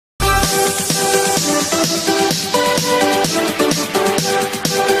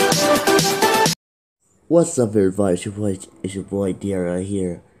What's up, everybody? It's your boy Dareon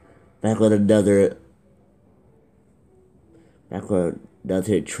here, back with another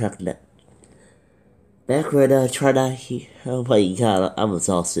track. Back with another try not here. Oh my god, I'm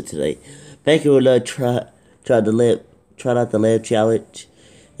exhausted today. Back with another try not to live challenge,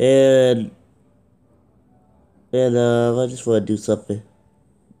 and I just want to do something.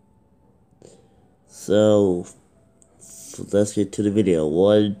 So let's get to the video.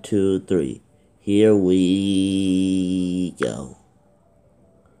 1, 2, 3. Here we go.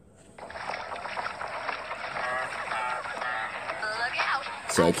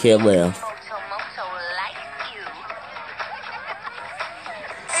 So I can't laugh.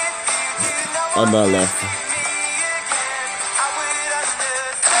 I'm not laughing.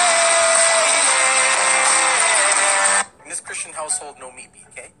 In this Christian household, no meat beat,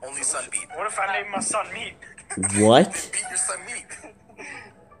 okay? Only son beat. What if I name my son Meat? What? Beat your son meat.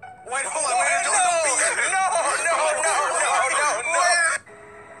 Wait, hold on, wait, don't beat him. No.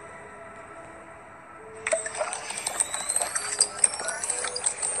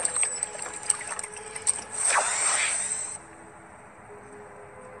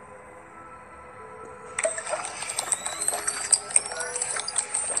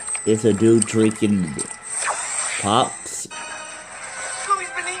 It's a dude drinking pops. Scooby's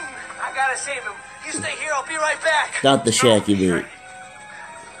been eaten. I gotta save him. You stay here, I'll be right back. Not the shaky dude.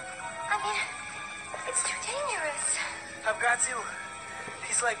 I mean, it's too dangerous. I've got to.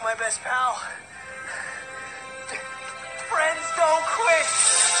 He's like my best pal. Friends don't quit.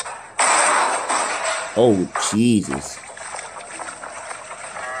 Oh Jesus!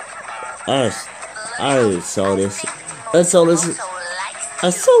 I saw this. I saw this. I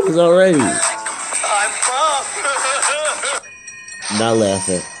saw this already. I'm pumped. Not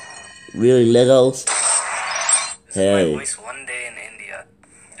laughing. Really, Legos? This is Hey. my voice one day in India.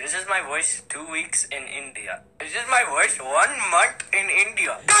 This is my voice 2 weeks in India. This is my voice 1 month in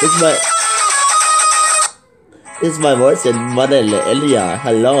India. It's my voice in Mother Elia.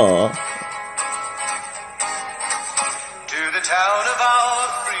 Hello. To the town of our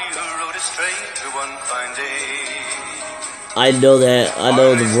free who rode a stranger one fine day. I know that. I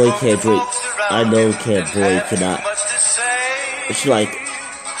know the boy can't drink. I know boy cannot. It's like,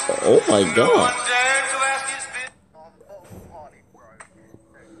 oh my god.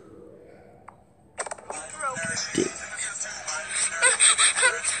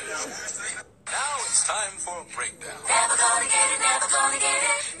 Now it's time for a breakdown. Never gonna get it, never gonna get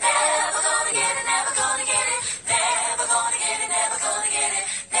it. Never gonna get it, never gonna get it. Never gonna get it, never gonna get it.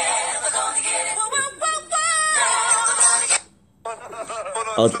 Never gonna get it. Never gonna get it.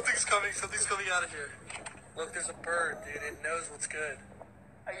 Hold on, something's coming out of here. Look, there's a bird, dude. It knows what's good.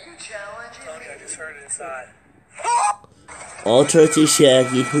 Are you challenging me? I just heard it inside. All Turkey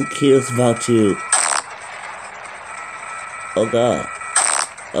Shaggy, who cares about you? Oh god.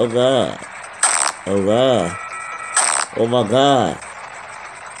 Oh god. Oh god. Oh my god.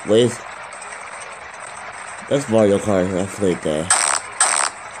 Wait. That's Mario Kart. I played that.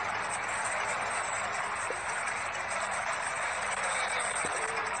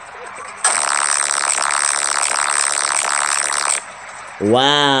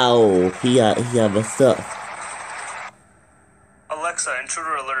 Wow. He got messed up. Alexa,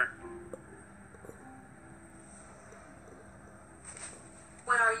 intruder alert.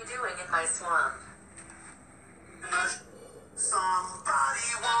 What are you doing in my swamp?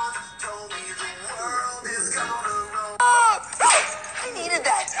 Somebody once told me the world is gonna roll. I needed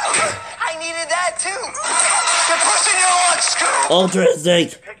that. I needed that too. You're pushing your lunch, Scoop! Ultra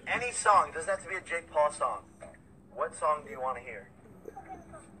Snake. Pick any song. It doesn't have to be a Jake Paul song. What song do you want to hear?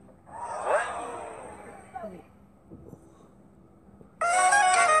 What?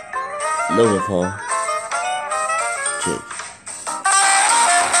 Logan Paul. Jake.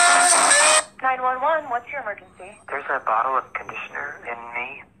 911, what's your emergency? There's a bottle of conditioner in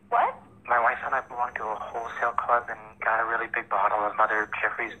me. What? My wife and I belong to a wholesale club and got a really big bottle of Mother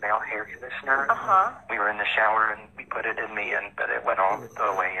Jeffrey's male hair conditioner. Uh-huh. We were in the shower and we put it in me, but it went all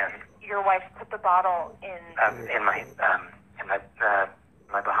the way in. Your wife put the bottle in...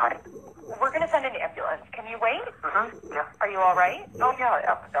 My behind. We're gonna send an ambulance. Can you wait? Yeah. Are you all right? Oh, yeah,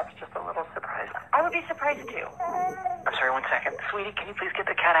 that's just a little surprise. I would be surprised too. I'm sorry, 1 second. Sweetie, can you please get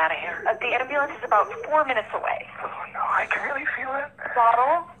the cat out of here? The ambulance is about 4 minutes away. Oh, no, I can really feel it.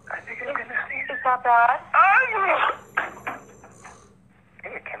 Bottle? I think I'm gonna see it. Is that bad?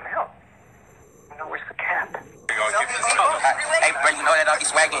 Hey, it came out. No, where's the cat? Hey, bro, you know that I'll be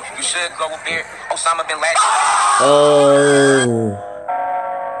swagging. You should grow a beard. Osama bin Laden. Oh.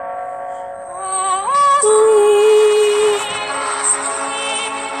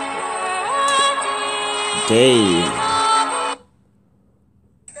 Dave.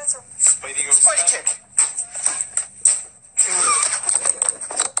 Spidey kick.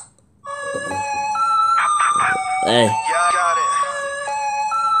 Hey, Yeah, I got it.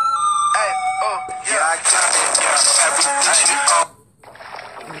 Hey, oh, yeah, I got it. Yeah, everything she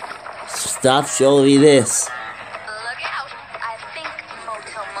stop showing me this. Look out. I think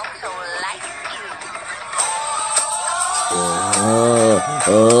Moto likes you.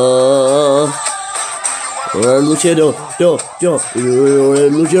 Luciano,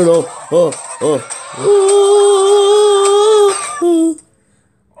 Luciano,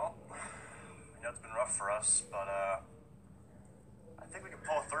 I know it's been rough for us, but I think we can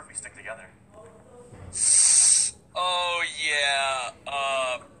pull a therapy stick together. Oh yeah,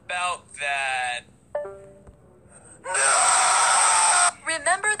 about that.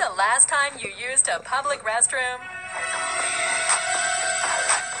 Remember the last time you used a public restroom?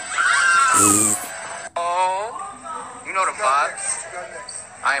 Oh, you know the vibes.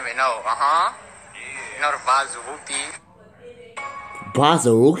 I even know. You know the vibes of Whoopty. Boss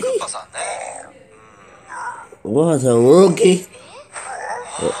a rookie? What's a rookie?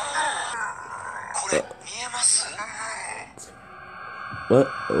 What?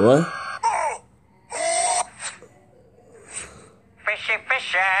 Fishy,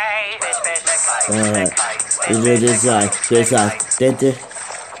 fishy. This side.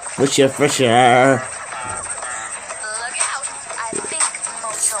 Fisher. Look out. I think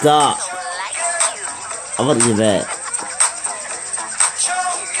Moto Stop. likes you. I'm about to get back.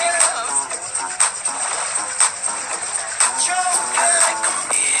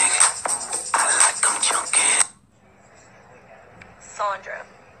 Sandra.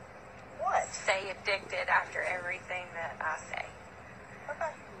 What? Say addicted after everything that I say.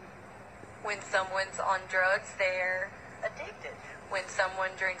 Okay. When someone's on drugs, they're Addicted. when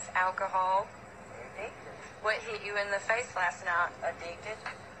someone drinks alcohol. Addicted. What hit you in the face last night? Addicted.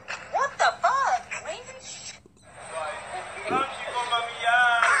 What the fuck?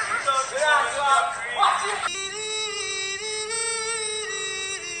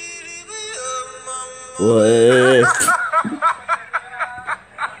 What?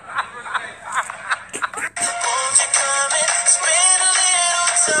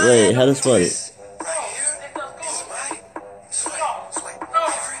 Wait, how to spell it?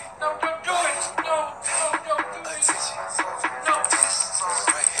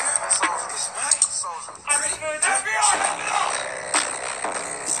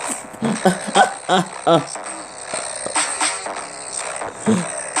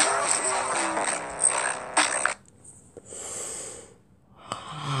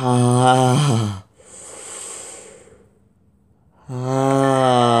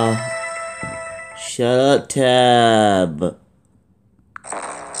 Shut up, Tab.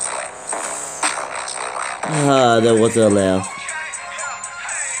 That wasn't allowed.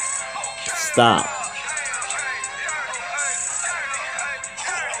 Stop.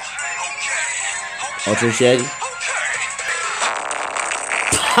 Ultra Shaggy.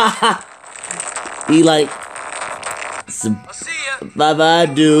 He like. I'll see ya. Bye bye,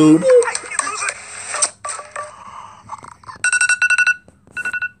 dude.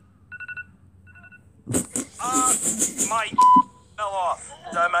 My fell off.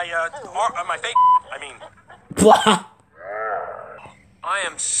 My fake. I mean. I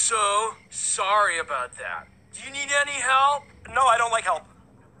am so sorry about that. Do you need any help? No, I don't like help.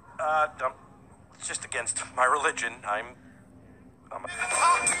 It's just against my religion. I'm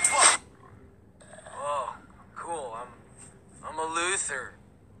Oh, cool. I'm a Luther.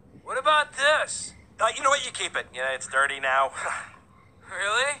 What about this? you know what? You keep it. Yeah, it's dirty now.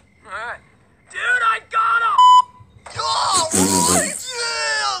 Really? All right. Dude, I got him!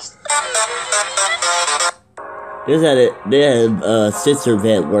 They had censored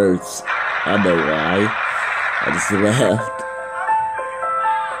bad words. I know why. I just laughed.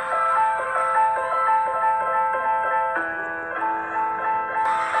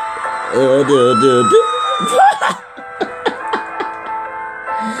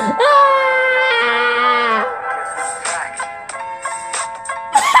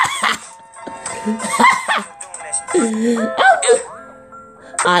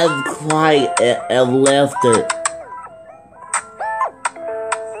 I'm quiet and laughter.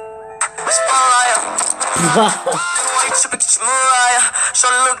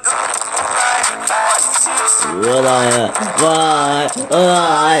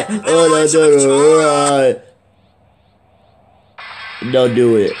 Don't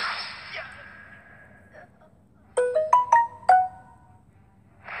do it.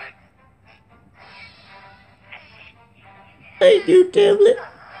 Hey, you tablet.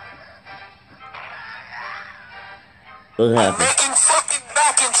 What happened? Making fucking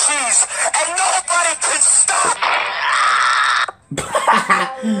mac and cheese, and nobody can stop.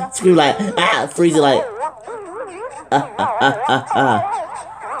 Scream like, ah, freezing like,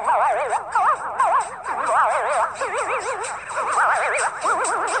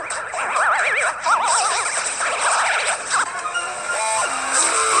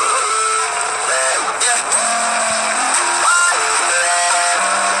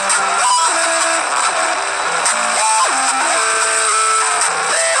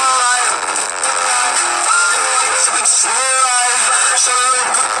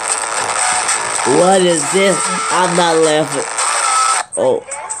 what is this? I'm not laughing. Oh,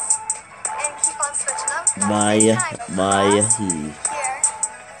 And keep on switching them. Maya, Maya, he. Here,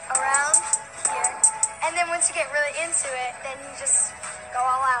 around, here. And then once you get really into it, then you just go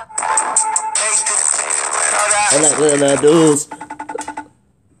all out. I like little dudes.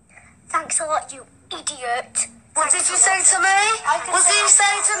 Thanks a lot, you idiot. What did you say to me? What did you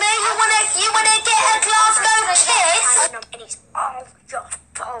say to me? You wanna get a Glasgow kiss? And it's all your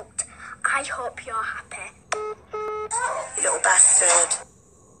fault. I hope you're happy. You little bastard.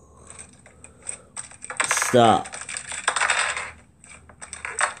 Stop.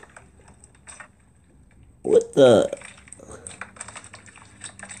 What the?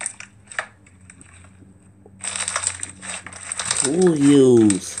 Who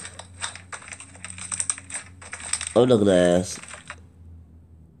use? Oh, look at that.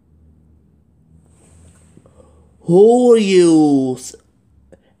 Who use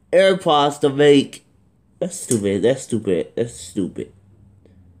AirPods to make? That's stupid. That's stupid. That's stupid.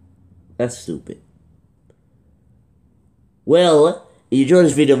 That's stupid. Well, if you enjoyed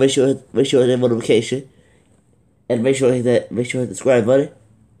this video, make sure to hit that notification, and make sure to hit the subscribe button,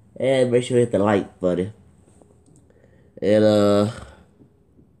 and make sure to hit the like button, and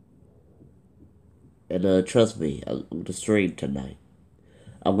trust me, I'm gonna stream tonight.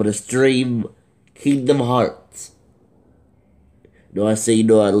 I'm gonna stream Kingdom Hearts. I say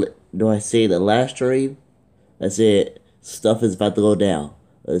the last stream? I said stuff is about to go down.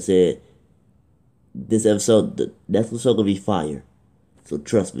 I said this episode, the next episode gonna be fire. So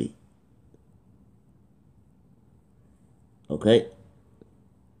trust me. Okay?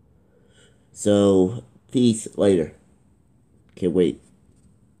 So peace later. Can't wait.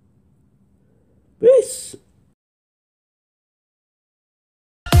 Peace.